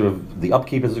expensive, the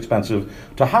upkeep is expensive,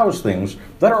 to house things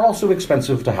that are also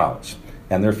expensive to house,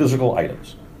 and they're physical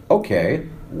items. Okay,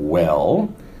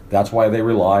 well, that's why they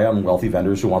rely on wealthy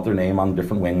vendors who want their name on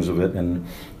different wings of it. And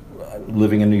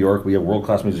living in New York, we have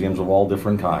world-class museums of all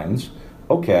different kinds.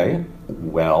 Okay,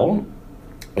 well,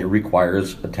 it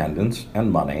requires attendance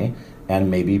and money, and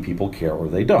maybe people care or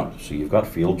they don't. So you've got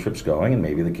field trips going, and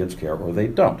maybe the kids care or they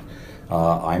don't.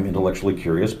 I'm intellectually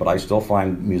curious, but I still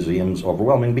find museums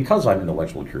overwhelming because I'm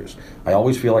intellectually curious. I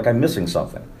always feel like I'm missing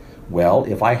something. Well,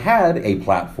 if I had a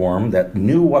platform that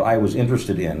knew what I was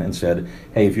interested in and said,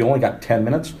 hey, if you only got 10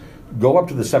 minutes, go up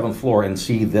to the 7th floor and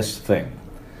see this thing.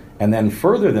 And then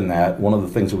further than that, one of the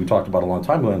things that we talked about a long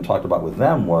time ago and talked about with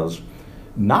them was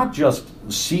not just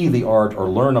see the art or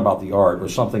learn about the art or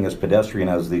something as pedestrian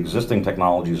as the existing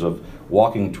technologies of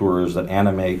walking tours that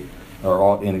animate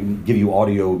or and give you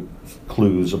audio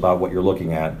clues about what you're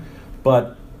looking at,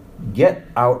 but get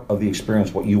out of the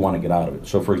experience what you want to get out of it.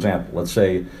 So for example, let's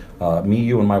say me,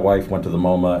 you, and my wife went to the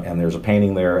MoMA and there's a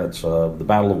painting there. It's the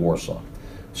Battle of Warsaw.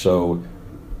 So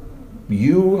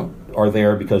you are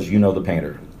there because you know the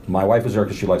painter. My wife is there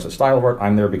because she likes the style of art.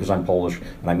 I'm there because I'm Polish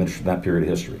and I'm interested in that period of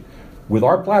history. With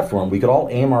our platform, we could all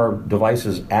aim our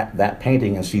devices at that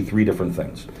painting and see 3 different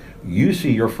things. You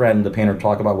see your friend, the painter,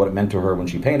 talk about what it meant to her when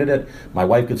she painted it. My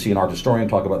wife could see an art historian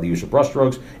talk about the use of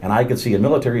brushstrokes, and I could see a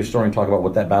military historian talk about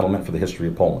what that battle meant for the history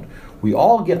of Poland. We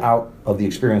all get out of the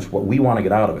experience what we want to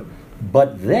get out of it.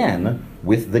 But then,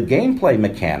 with the gameplay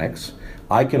mechanics,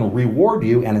 I can reward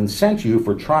you and incent you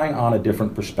for trying on a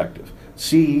different perspective.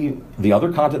 See the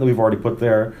other content that we've already put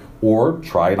there, or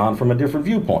try it on from a different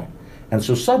viewpoint. And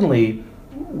so suddenly,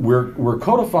 we're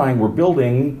codifying, we're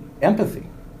building empathy.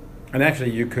 And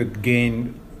actually, you could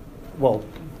gain, well,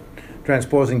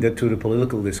 transposing that to the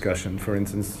political discussion, for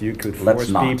instance, you could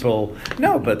force people.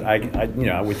 No, but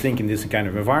I would think in this kind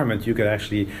of environment, you could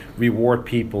actually reward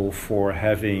people for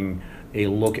having a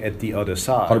look at the other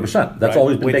side. 100%. That's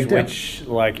always been baked in. Which,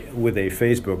 like with a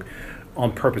Facebook,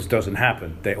 on purpose doesn't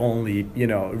happen. They only,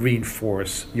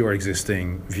 reinforce your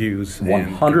existing views.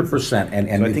 100%. And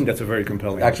so I think that's a very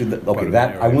compelling. Actually,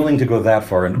 I'm willing to go that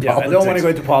far into politics. I don't want to go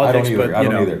into politics, I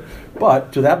don't either.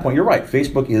 But to that point, you're right.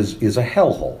 Facebook is a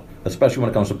hellhole. especially when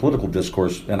it comes to political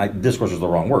discourse, and discourse is the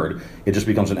wrong word, it just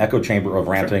becomes an echo chamber of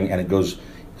ranting, and it goes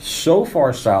so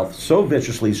far south, so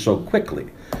viciously, so quickly.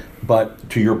 But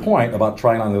to your point about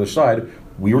trying on the other side,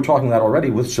 we were talking that already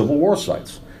with Civil War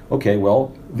sites. Okay,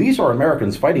 well, these are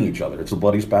Americans fighting each other. It's the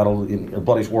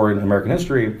bloodiest war in American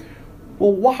history.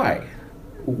 Well, why?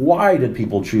 Why did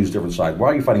people choose different sides? Why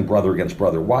are you fighting brother against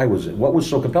brother? Why was it? What was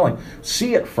so compelling?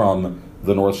 See it from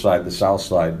the north side, the south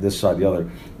side, this side, the other.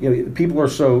 People are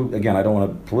so, again, I don't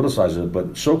want to politicize it,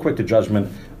 but so quick to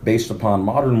judgment based upon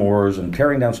modern wars and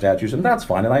tearing down statues, and that's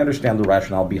fine, and I understand the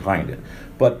rationale behind it.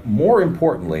 But more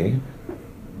importantly,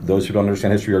 those who don't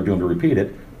understand history are doomed to repeat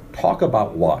it. Talk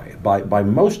about why. By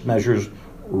most measures,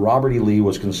 Robert E. Lee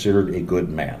was considered a good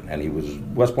man, and he was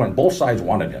West Point. Both sides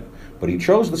wanted him, but he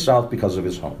chose the South because of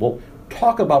his home. Well,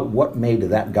 talk about what made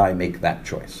that guy make that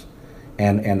choice,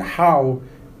 and how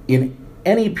in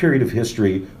any period of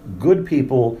history, good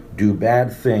people do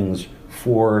bad things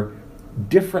for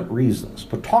different reasons.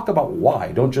 But talk about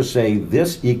why. Don't just say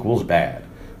this equals bad.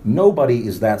 Nobody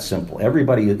is that simple.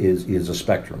 Everybody is a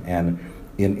spectrum, and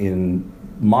in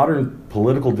modern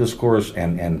political discourse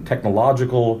and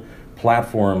technological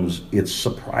platforms, it's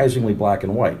surprisingly black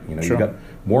and white. Sure. You've got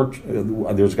more.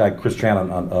 There's a guy, Chris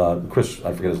Chan, Chris,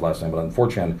 I forget his last name, but on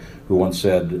 4chan, who once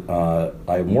said, "I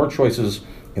have more choices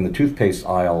in the toothpaste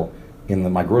aisle in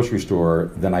my grocery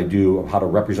store than I do of how to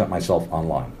represent myself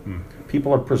online."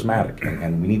 People are prismatic,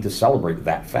 and we need to celebrate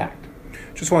that fact.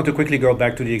 Just want to quickly go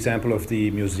back to the example of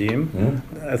the museum.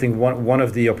 I think one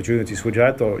of the opportunities which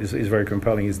I thought is very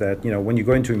compelling is that when you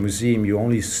go into a museum, you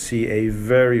only see a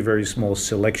very, very small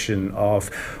selection of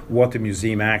what the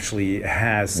museum actually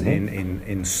has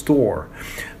in store.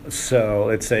 So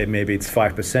let's say maybe it's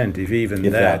 5%, if even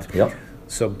that. Yep.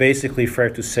 So basically fair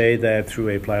to say that through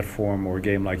a platform or a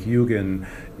game like Yugen,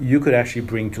 you could actually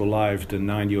bring to life the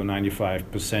 90 or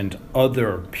 95%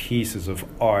 other pieces of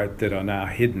art that are now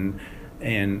hidden,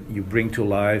 and you bring to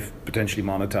life, potentially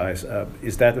monetize.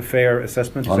 Is that a fair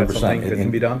assessment? Is 100%. That something that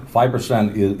can be done?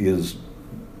 5% is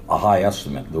a high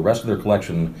estimate. The rest of their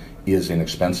collection is in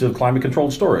expensive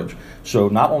climate-controlled storage. So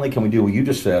not only can we do what you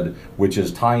just said, which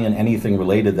is tie in anything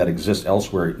related that exists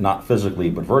elsewhere, not physically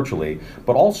but virtually,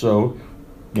 but also,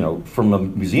 from the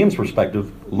museum's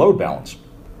perspective, load balance.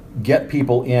 Get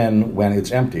people in when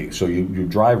it's empty. So you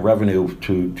drive revenue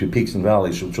to peaks and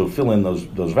valleys, so fill in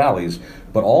those valleys,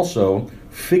 but also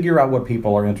figure out what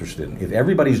people are interested in. If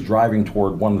everybody's driving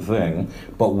toward one thing,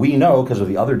 but we know because of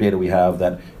the other data we have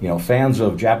that fans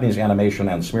of Japanese animation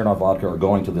and Smirnoff vodka are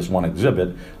going to this one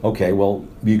exhibit, okay, well,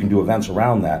 you can do events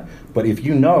around that. But if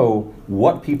you know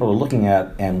what people are looking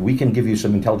at and we can give you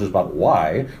some intelligence about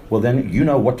why, well, then you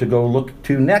know what to go look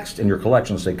to next in your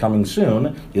collection. Say coming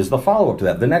soon is the follow-up to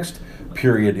that, the next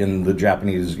period in the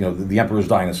Japanese, the Emperor's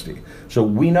dynasty. So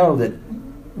we know that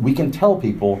we can tell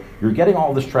people you're getting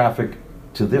all this traffic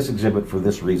to this exhibit for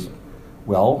this reason.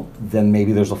 Well, then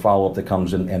maybe there's a follow-up that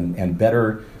comes in and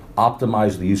better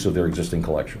optimize the use of their existing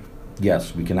collection.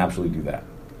 Yes, we can absolutely do that.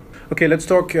 Okay, let's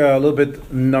talk a little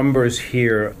bit numbers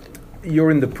here.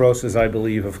 You're in the process, I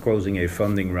believe, of closing a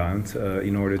funding round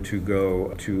in order to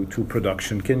go to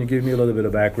production. Can you give me a little bit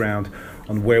of background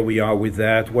on where we are with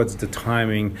that? What's the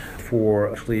timing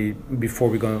for actually before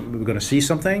we're going to see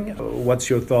something? What's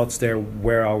your thoughts there?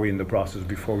 Where are we in the process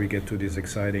before we get to these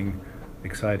exciting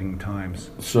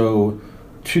times? So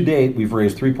to date, we've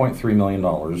raised $3.3 million.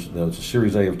 There's a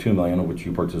Series A of $2 million, in which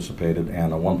you participated,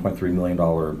 and a $1.3 million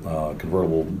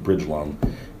convertible bridge loan.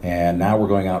 And now we're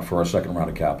going out for our second round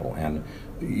of capital. And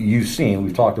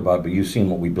we've talked about it, but you've seen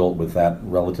what we built with that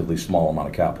relatively small amount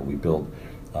of capital. We built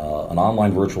an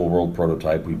online virtual world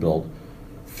prototype. We built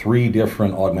 3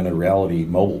 different augmented reality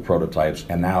mobile prototypes.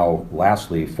 And now,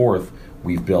 lastly, fourth,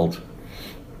 we've built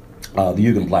the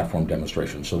Yugen platform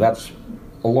demonstration. So that's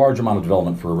a large amount of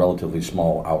development for a relatively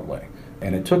small outlay.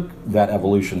 And it took that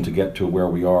evolution to get to where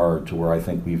we are, to where I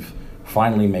think we've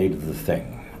finally made the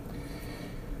thing.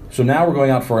 So now we're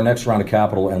going out for our next round of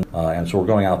capital, and so we're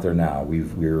going out there now.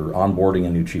 We're onboarding a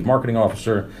new chief marketing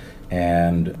officer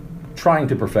and trying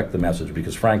to perfect the message,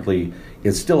 because frankly,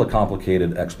 it's still a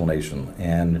complicated explanation.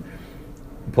 And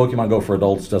Pokemon Go for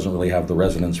adults doesn't really have the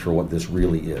resonance for what this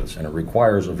really is, and it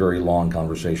requires a very long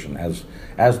conversation. As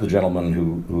the gentleman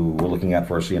who we're looking at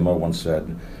for our CMO once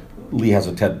said, Lee has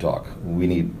a TED Talk. We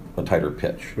need a tighter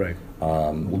pitch. Right.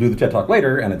 We'll do the TED Talk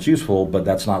later, and it's useful, but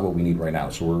that's not what we need right now.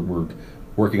 So we're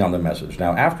working on the message.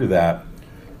 Now, after that,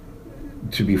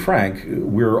 to be frank,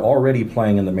 we're already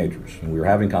playing in the majors. We're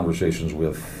having conversations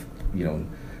with,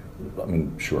 with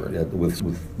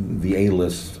the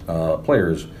A-list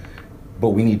players. but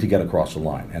we need to get across the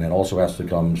line. And it also has to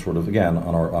come sort of, again,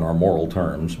 on our moral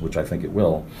terms, which I think it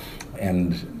will.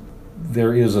 And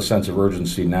there is a sense of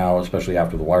urgency now, especially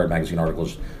after the Wired magazine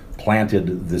articles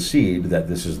planted the seed that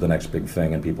this is the next big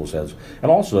thing in people's heads.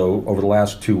 And also, over the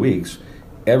last 2 weeks,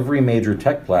 every major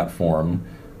tech platform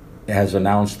has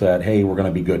announced that, hey, we're going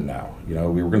to be good now.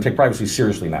 We were going to take privacy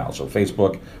seriously now. So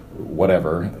Facebook,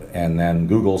 whatever, and then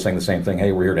Google saying the same thing,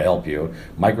 hey, we're here to help you.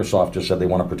 Microsoft just said they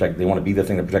want to be the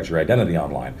thing that protects your identity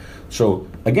online. So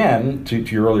again, to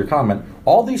your earlier comment,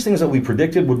 all these things that we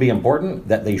predicted would be important,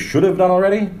 that they should have done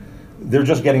already, they're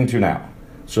just getting to now.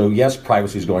 So yes,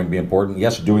 privacy is going to be important.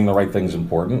 Yes, doing the right thing is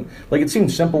important. Like, it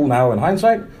seems simple now in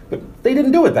hindsight, but they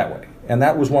didn't do it that way. And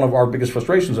that was one of our biggest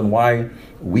frustrations and why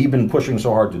we've been pushing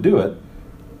so hard to do it.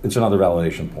 It's another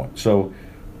validation point. So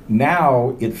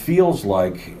now it feels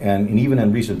like, and even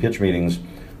in recent pitch meetings,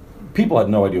 people had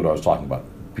no idea what I was talking about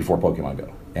before Pokemon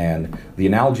Go. And the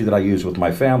analogy that I used with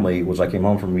my family was, I came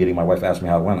home from a meeting, my wife asked me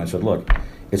how it went. I said, look,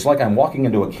 it's like I'm walking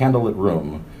into a candlelit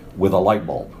room with a light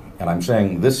bulb. And I'm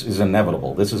saying, this is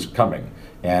inevitable, this is coming.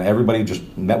 And everybody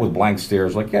just met with blank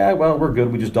stares, like, yeah, well, we're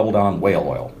good, we just doubled down on whale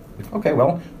oil. Okay,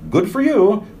 well, good for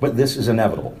you, but this is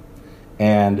inevitable.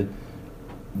 And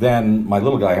then my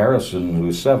little guy, Harrison,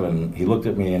 who's 7, he looked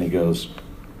at me and he goes,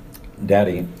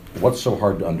 Daddy, what's so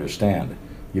hard to understand?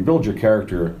 You build your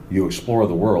character, you explore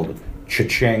the world,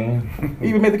 cha-ching. He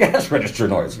even made the gas register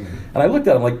noise. And I looked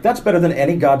at him like, that's better than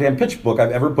any goddamn pitch book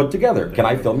I've ever put together. Can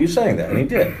I film you saying that? And he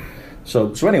did.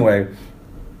 So anyway,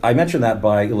 I mentioned that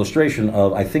by illustration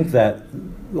of, I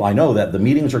know that the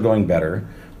meetings are going better.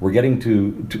 We're getting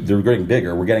they're getting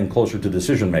bigger. We're getting closer to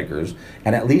decision makers.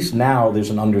 And at least now there's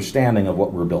an understanding of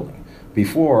what we're building.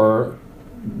 Before,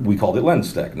 we called it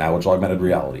LensTech. Now it's augmented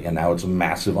reality. And now it's a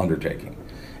massive undertaking.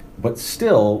 But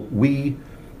still,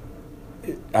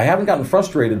 I haven't gotten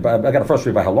frustrated I got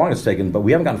frustrated by how long it's taken, but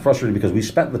we haven't gotten frustrated because we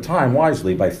spent the time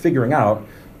wisely by figuring out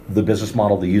the business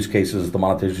model, the use cases, the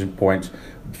monetization points,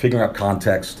 figuring out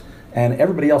context, and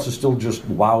everybody else is still just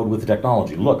wowed with the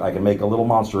technology. Look, I can make a little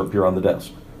monster appear on the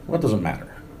desk. Well, that doesn't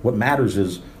matter. What matters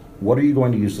is, what are you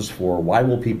going to use this for? Why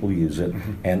will people use it?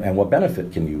 And what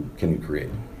benefit can you create?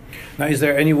 Now, is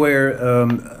there anywhere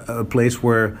a place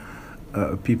where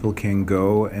people can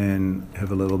go and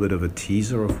have a little bit of a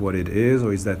teaser of what it is,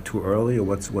 or is that too early, or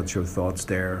what's your thoughts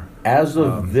there? As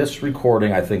of this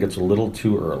recording, I think it's a little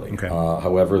too early. Okay.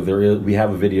 However, we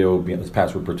have a video that's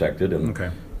password protected, and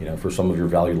for some of your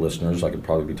valued listeners, I could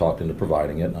probably be talked into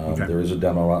providing it. There is a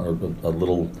demo, or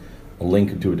a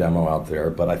link to a demo out there,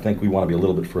 but I think we want to be a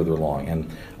little bit further along. And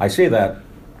I say that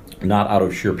not out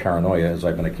of sheer paranoia, as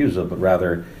I've been accused of, but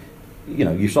rather,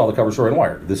 you saw the cover story in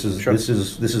Wired. This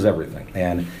is everything,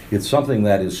 and it's something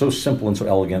that is so simple and so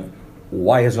elegant.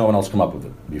 Why has no one else come up with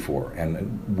it before?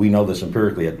 And we know this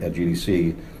empirically at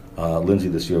GDC. Lindsay,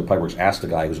 the CEO of Pipeworks, asked a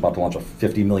guy who's about to launch a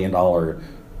 $50 million,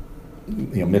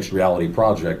 mixed reality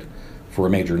project for a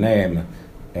major name,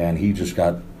 and he just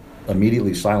got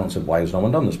immediately silenced and said, why has no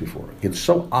one done this before? It's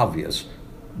so obvious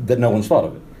that no one's thought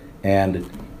of it, and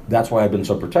that's why I've been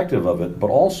so protective of it.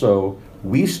 But also,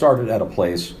 we started at a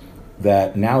place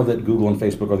that now that Google and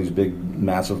Facebook are these big,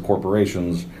 massive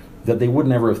corporations that they would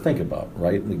never think about,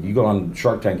 right? Like, you go on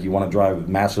Shark Tank, you want to drive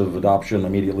massive adoption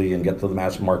immediately and get to the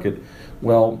mass market.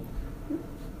 Well,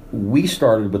 we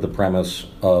started with the premise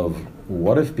of,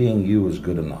 what if being you is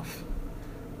good enough?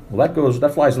 Well,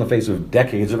 that flies in the face of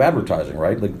decades of advertising,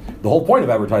 right? Like, the whole point of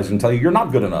advertising is to tell you you're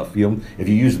not good enough. If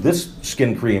you use this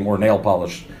skin cream or nail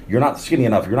polish, you're not skinny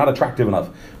enough, you're not attractive enough.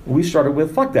 We started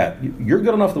with, fuck that. You're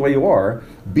good enough the way you are.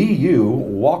 Be you,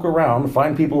 walk around,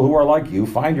 find people who are like you,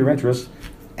 find your interests,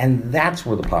 and that's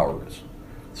where the power is.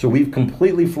 So we've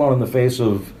completely flown in the face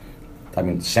of,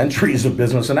 centuries of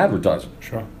business and advertising.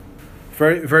 Sure.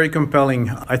 Very, very compelling.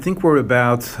 I think we're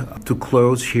about to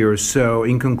close here. So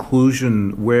in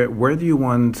conclusion, where do you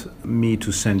want me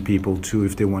to send people to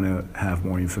if they want to have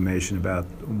more information about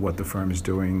what the firm is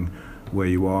doing, where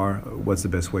you are? What's the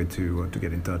best way to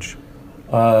get in touch?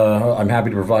 I'm happy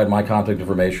to provide my contact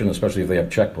information, especially if they have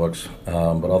checkbooks.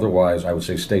 But otherwise, I would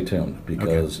say stay tuned,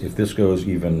 because if this goes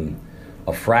even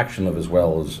a fraction of as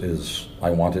well as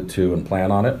I want it to and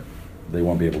plan on it, they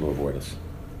won't be able to avoid us.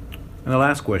 And the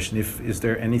last question, is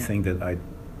there anything that I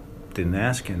didn't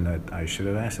ask and that I should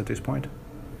have asked at this point?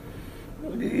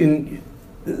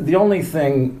 The only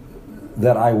thing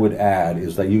that I would add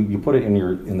is that you put it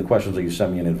in the questions that you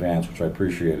sent me in advance, which I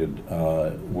appreciated,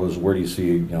 was, where do you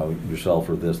see yourself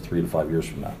or this 3 to 5 years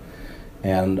from now?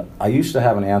 And I used to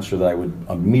have an answer that I would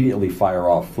immediately fire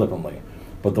off flippantly,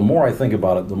 but the more I think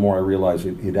about it, the more I realize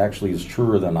it actually is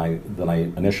truer than I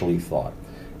initially thought.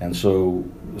 And so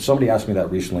somebody asked me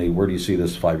that recently, where do you see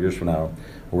this 5 years from now?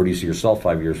 Or where do you see yourself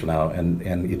 5 years from now? And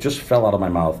it just fell out of my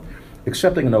mouth,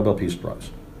 accepting a Nobel Peace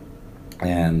Prize.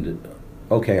 And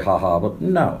okay, haha, but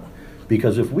no.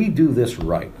 Because if we do this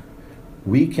right,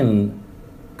 we can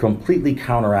completely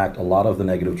counteract a lot of the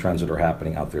negative trends that are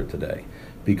happening out there today.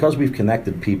 Because we've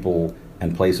connected people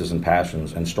and places and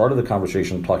passions and started the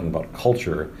conversation talking about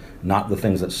culture, not the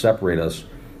things that separate us,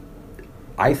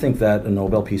 I think that a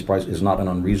Nobel Peace Prize is not an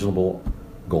unreasonable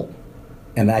goal.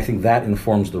 And I think that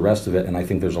informs the rest of it, and I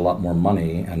think there's a lot more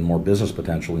money and more business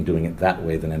potential in doing it that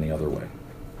way than any other way.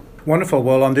 Wonderful.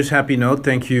 Well, on this happy note,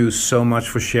 thank you so much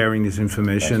for sharing this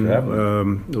information.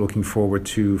 Looking forward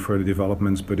to further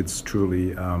developments, but it's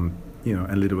truly, and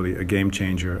literally a game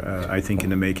changer, I think, in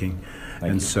the making.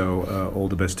 Thank you. So all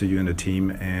the best to you and the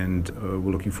team, and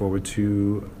we're looking forward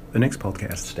to the next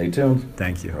podcast. Stay tuned.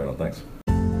 Thank you. Right on, thanks.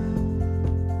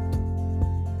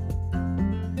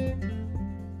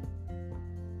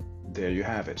 There you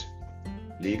have it.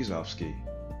 Lee Gzowski,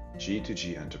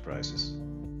 G2G Enterprises,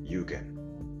 Yugen.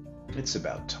 It's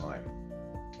about time,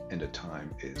 and the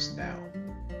time is now.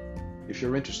 If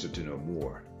you're interested to know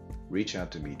more, reach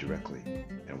out to me directly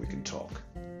and we can talk.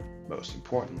 Most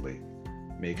importantly,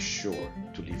 make sure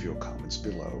to leave your comments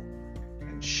below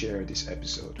and share this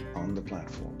episode on the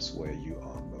platforms where you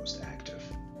are most active.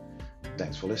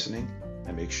 Thanks for listening,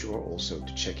 and make sure also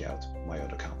to check out my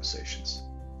other conversations.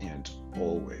 And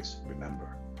always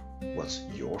remember, what's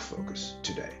your focus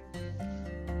today?